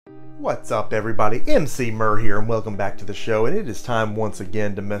What's up everybody, Emceemur here and welcome back to the show, and it is time once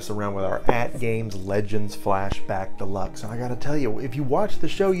again to mess around with our AtGames Legends Flashback Deluxe. And I gotta tell you, if you watch the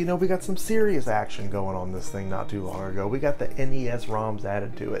show, you know we got some serious action going on this thing not too long ago. We got the NES ROMs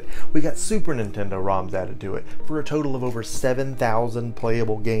added to it. We got Super Nintendo ROMs added to it for a total of over 7,000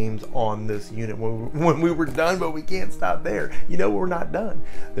 playable games on this unit when we were done, but we can't stop there. You know we're not done.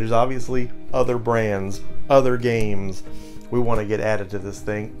 There's obviously other brands, other games we want to get added to this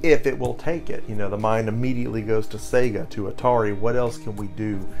thing if it will take it. You know, the mind immediately goes to Sega, to Atari. What else can we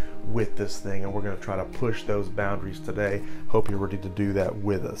do with this thing? And we're going to try to push those boundaries today. Hope you're ready to do that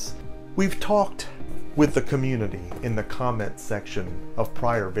with us. We've talked with the community in the comments section of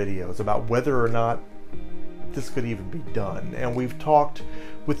prior videos about whether or not this could even be done. And we've talked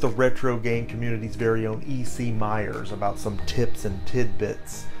with the retro game community's very own ECMyers about some tips and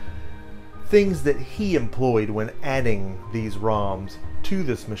tidbits, things that he employed when adding these ROMs to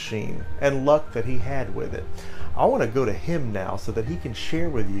this machine, and luck that he had with it. I want to go to him now so that he can share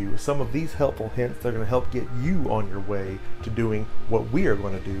with you some of these helpful hints that are going to help get you on your way to doing what we are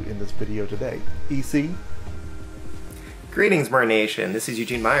going to do in this video today. EC? Greetings, Mer Nation. This is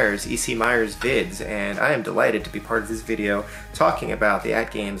Eugene Myers, ECMyersVids, and I am delighted to be part of this video talking about the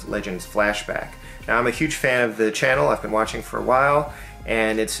AtGames Legends Flashback. Now, I'm a huge fan of the channel. I've been watching for a while,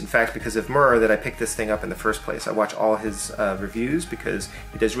 and it's in fact because of Mur that I picked this thing up in the first place. I watch all his reviews because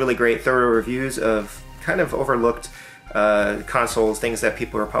he does really great, thorough reviews of kind of overlooked consoles, things that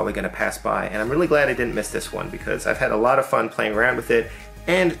people are probably going to pass by. And I'm really glad I didn't miss this one because I've had a lot of fun playing around with it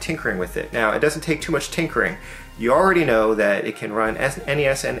and tinkering with it. Now, it doesn't take too much tinkering. You already know that it can run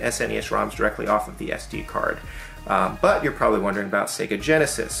NES and SNES ROMs directly off of the SD card. But you're probably wondering about Sega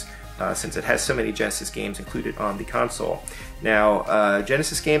Genesis, since it has so many Genesis games included on the console. Now,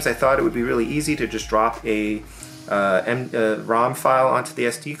 Genesis games, I thought it would be really easy to just drop a ROM file onto the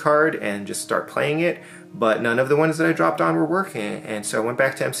SD card and just start playing it, but none of the ones that I dropped on were working. And so I went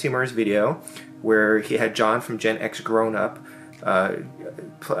back to Emceemur's video where he had John from GenXGrownUp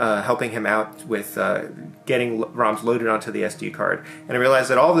helping him out with getting ROMs loaded onto the SD card. And I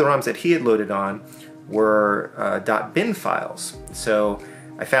realized that all of the ROMs that he had loaded on were .bin files. So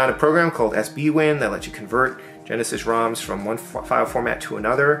I found a program called SBWin that lets you convert Genesis ROMs from one file format to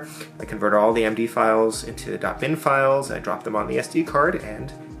another. I converted all the MD files into .bin files, I dropped them on the SD card,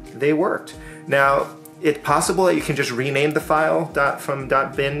 and they worked. Now, it's possible that you can just rename the file from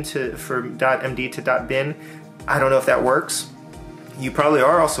 .bin to .md to .bin. I don't know if that works. You probably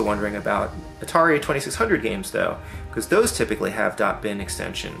are also wondering about Atari 2600 games though, because those typically have .bin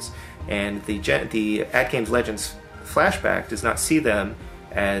extensions, and the AtGames Legends Flashback does not see them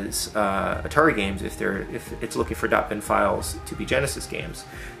as Atari games if it's looking for .bin files to be Genesis games.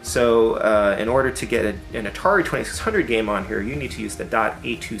 So in order to get an Atari 2600 game on here, you need to use the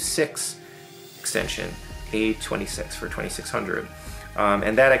 .A26 extension, A26 for 2600.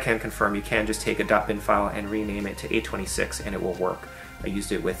 And that I can confirm. You can just take a .bin file and rename it to A26 and it will work. I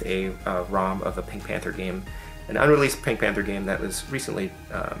used it with a ROM of a Pink Panther game, an unreleased Pink Panther game that was recently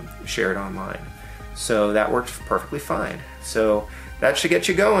shared online. So that worked perfectly fine. So that should get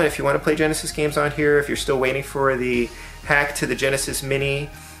you going if you want to play Genesis games on here. If you're still waiting for the hack to the Genesis Mini,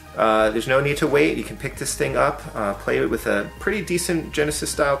 there's no need to wait. You can pick this thing up, play it with a pretty decent Genesis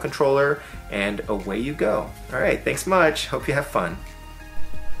style controller, and away you go. Alright, thanks much. Hope you have fun.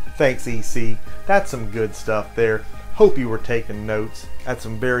 Thanks, EC. That's some good stuff there. Hope you were taking notes. That's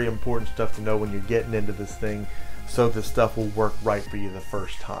some very important stuff to know when you're getting into this thing, so this stuff will work right for you the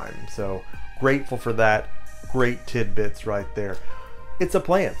first time. So grateful for that. Great tidbits right there. It's a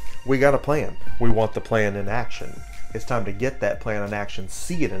plan. We got a plan. We want the plan in action. It's time to get that plan in action,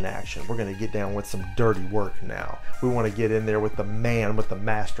 see it in action. We're going to get down with some dirty work now. We want to get in there with the man with the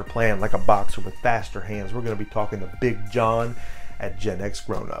master plan, like a boxer with faster hands. We're going to be talking to Big John at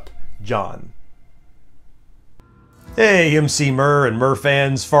GenXGrownUp. John. Hey, Emceemur and Mur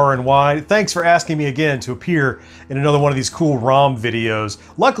fans far and wide. Thanks for asking me again to appear in another one of these cool ROM videos.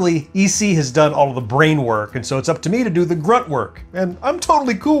 Luckily, EC has done all of the brain work, and so it's up to me to do the grunt work, and I'm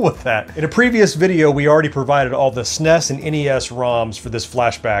totally cool with that. In a previous video, we already provided all the SNES and NES ROMs for this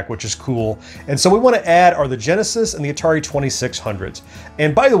flashback, which is cool, and so we want to add are the Genesis and the Atari 2600s.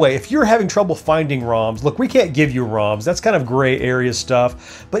 And by the way, if you're having trouble finding ROMs, look, we can't give you ROMs. That's kind of gray area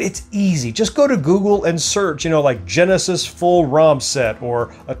stuff, but it's easy. Just go to Google and search, like Genesis full ROM set or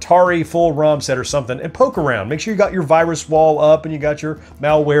Atari full ROM set or something, and poke around. Make sure you got your virus wall up and you got your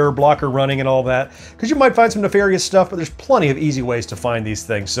malware blocker running and all that, because you might find some nefarious stuff, but there's plenty of easy ways to find these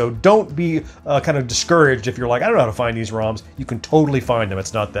things. So don't be kind of discouraged if you're like, I don't know how to find these ROMs. You can totally find them.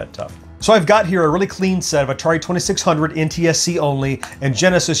 It's not that tough. So I've got here a really clean set of Atari 2600 NTSC only and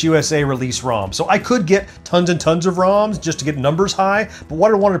Genesis USA release ROMs. So I could get tons and tons of ROMs just to get numbers high, but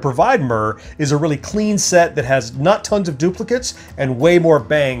what I wanted to provide Mur is a really clean set that has not tons of duplicates and way more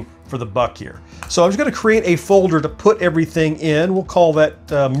bang for the buck here. So I'm just going to create a folder to put everything in. We'll call that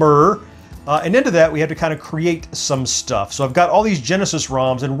Mur. And into that, we have to kind of create some stuff. So I've got all these Genesis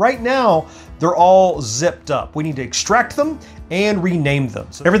ROMs, and right now, they're all zipped up. We need to extract them and rename them.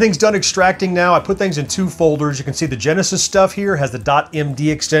 So everything's done extracting now. I put things in 2 folders. You can see the Genesis stuff here has the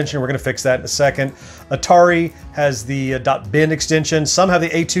 .md extension. We're gonna fix that in a second. Atari has the .bin extension. Some have the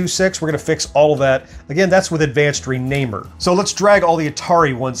A26. We're gonna fix all of that. Again, that's with advanced renamer. So let's drag all the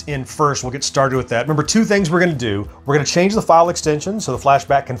Atari ones in first. We'll get started with that. Remember 2 things we're gonna do. We're gonna change the file extension so the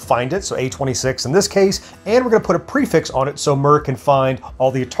Flashback can find it, so A26 in this case, and we're gonna put a prefix on it so Mur can find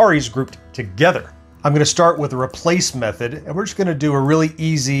all the Ataris grouped together. I'm going to start with a replace method, and we're just going to do a really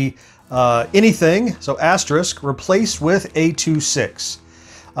easy anything. So asterisk, replace with A26.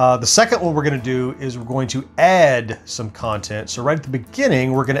 The second one we're going to do is we're going to add some content. So right at the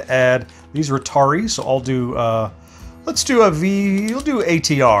beginning, we're going to add, these are Atari. So I'll do, let's do we'll do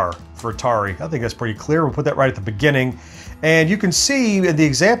ATR for Atari. I think that's pretty clear. We'll put that right at the beginning. And you can see in the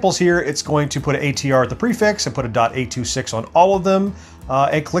examples here, it's going to put an ATR at the prefix and put a .A26 on all of them.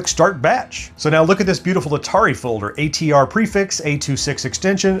 And click Start Batch. So now look at this beautiful Atari folder, ATR prefix, A26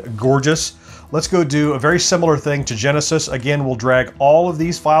 extension, gorgeous. Let's go do a very similar thing to Genesis. Again, we'll drag all of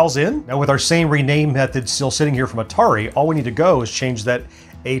these files in. Now with our same rename method still sitting here from Atari, all we need to go is change that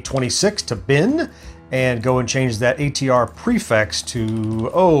A26 to bin and go and change that ATR prefix to,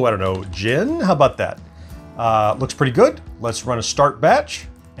 oh, I don't know, Gen? How about that? Looks pretty good. Let's run a Start Batch.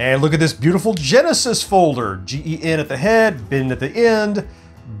 And look at this beautiful Genesis folder. GEN at the head, bin at the end,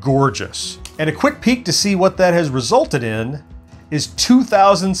 gorgeous. And a quick peek to see what that has resulted in is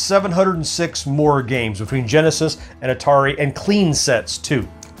 2,706 more games between Genesis and Atari, and clean sets too.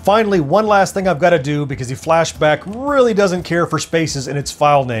 Finally, one last thing I've got to do, because the Flashback really doesn't care for spaces in its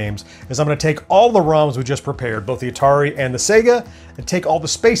file names, is I'm going to take all the ROMs we just prepared, both the Atari and the Sega, and take all the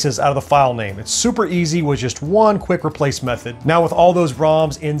spaces out of the file name. It's super easy with just one quick replace method. Now with all those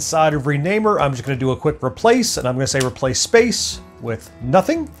ROMs inside of Renamer, I'm just going to do a quick replace, and I'm going to say replace space with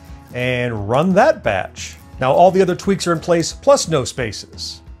nothing, and run that batch. Now all the other tweaks are in place, plus no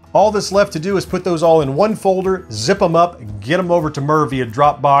spaces. All that's left to do is put those all in one folder, zip them up, and get them over to Mur via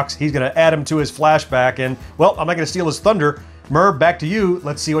Dropbox. He's going to add them to his Flashback, and, well, I'm not going to steal his thunder. Mur, back to you.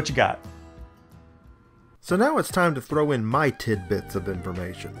 Let's see what you got. So now it's time to throw in my tidbits of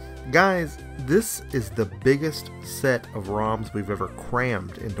information. Guys, this is the biggest set of ROMs we've ever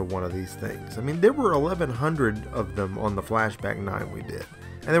crammed into one of these things. I mean, there were 1,100 of them on the Flashback 9 we did,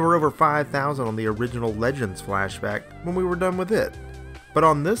 and there were over 5,000 on the original Legends Flashback when we were done with it. But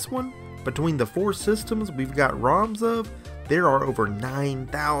on this one, between the 4 systems we've got ROMs of, there are over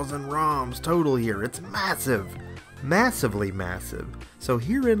 9,000 ROMs total here. It's massive. Massively massive. So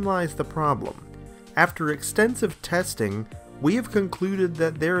herein lies the problem. After extensive testing, we have concluded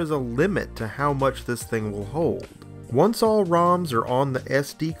that there is a limit to how much this thing will hold. Once all ROMs are on the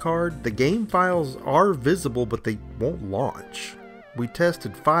SD card, the game files are visible, but they won't launch. We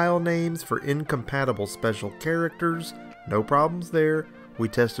tested file names for incompatible special characters. No problems there. We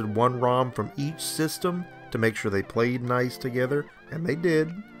tested one ROM from each system to make sure they played nice together, and they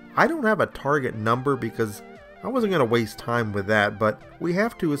did. I don't have a target number because I wasn't going to waste time with that, but we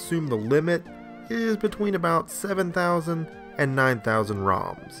have to assume the limit is between about 7,000 and 9,000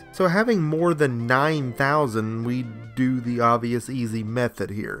 ROMs. So having more than 9,000, we do the obvious easy method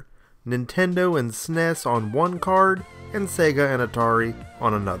here. Nintendo and SNES on one card, and Sega and Atari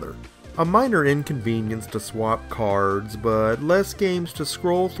on another. A minor inconvenience to swap cards, but less games to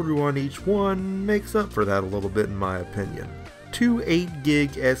scroll through on each one makes up for that a little bit in my opinion. 2 8GB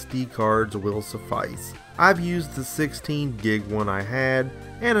SD cards will suffice. I've used the 16GB one I had,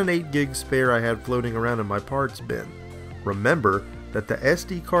 and an 8GB spare I had floating around in my parts bin. Remember that the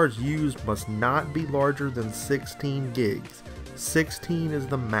SD cards used must not be larger than 16 gigs. 16 is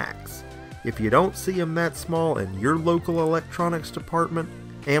the max. If you don't see them that small in your local electronics department,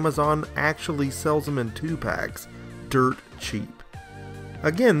 Amazon actually sells them in 2-packs, dirt cheap.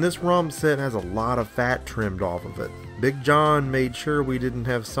 Again, this ROM set has a lot of fat trimmed off of it. Big John made sure we didn't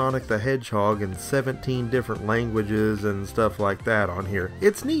have Sonic the Hedgehog in 17 different languages and stuff like that on here.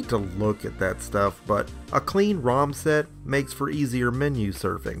 It's neat to look at that stuff, but a clean ROM set makes for easier menu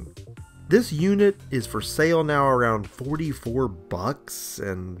surfing. This unit is for sale now around 44 bucks,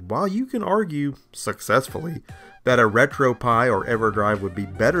 and while you can argue, successfully, that a RetroPie or EverDrive would be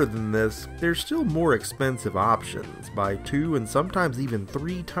better than this, there's still more expensive options by 2 and sometimes even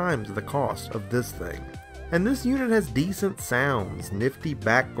 3 times the cost of this thing. And this unit has decent sounds, nifty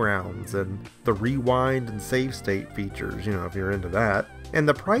backgrounds, and the rewind and save state features, you know, if you're into that. And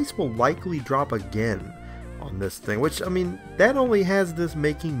the price will likely drop again on this thing, which, I mean, that only has this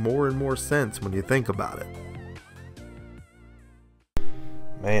making more and more sense when you think about it.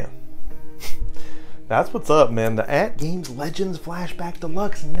 Man. That's what's up, man. The AtGames Legends Flashback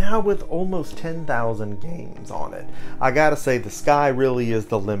Deluxe, now with almost 10,000 games on it. I gotta say, the sky really is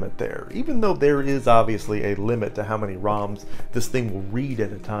the limit there. Even though there is obviously a limit to how many ROMs this thing will read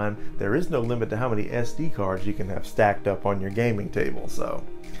at a time, there is no limit to how many SD cards you can have stacked up on your gaming table, so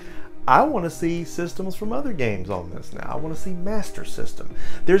I want to see systems from other games on this now. I want to see Master System.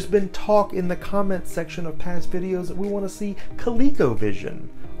 There's been talk in the comments section of past videos that we want to see ColecoVision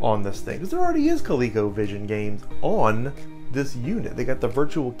on this thing, because there already is ColecoVision games on this unit. They got the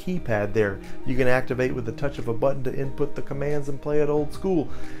virtual keypad there. You can activate with the touch of a button to input the commands and play it old school.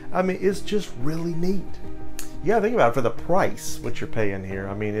 I mean, it's just really neat. You gotta think about it for the price, what you're paying here.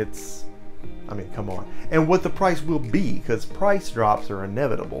 I mean, come on. And what the price will be, because price drops are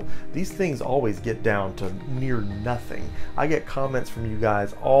inevitable. These things always get down to near nothing. I get comments from you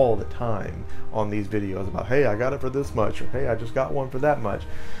guys all the time on these videos about, hey, I got it for this much, or hey, I just got one for that much.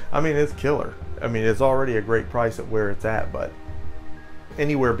 I mean, it's killer. I mean, it's already a great price at where it's at, but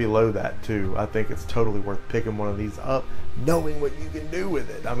anywhere below that too, I think it's totally worth picking one of these up, knowing what you can do with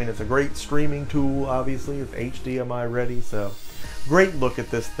it. I mean, it's a great streaming tool, obviously. It's HDMI ready, so great look at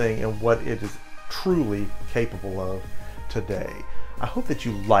this thing and what it is truly capable of today. I hope that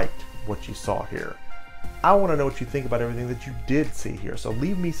you liked what you saw here. I want to know what you think about everything that you did see here, so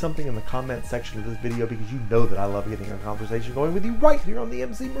leave me something in the comment section of this video, because you know that I love getting a conversation going with you right here on the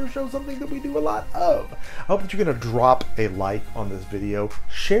Emceemur Show, something that we do a lot of. I hope that you're going to drop a like on this video,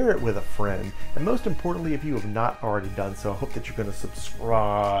 share it with a friend, and most importantly, if you have not already done so, I hope that you're going to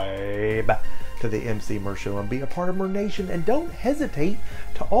subscribe to the Emceemur Show and be a part of Mer Nation, and don't hesitate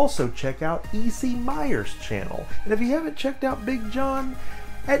to also check out ECMyers' channel. And if you haven't checked out Big John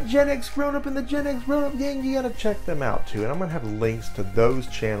at GenXGrownUp and the GenXGrownUp gang, you gotta check them out too. And I'm gonna have links to those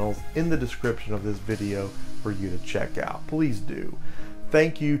channels in the description of this video for you to check out. Please do.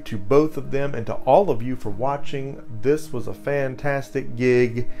 Thank you to both of them and to all of you for watching. This was a fantastic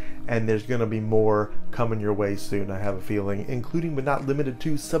gig, and there's going to be more coming your way soon, I have a feeling, including but not limited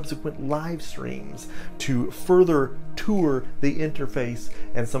to subsequent live streams to further tour the interface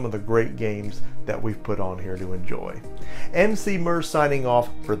and some of the great games that we've put on here to enjoy. Emceemur signing off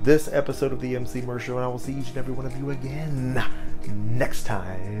for this episode of the Emceemur Show, and I will see each and every one of you again next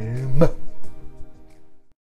time.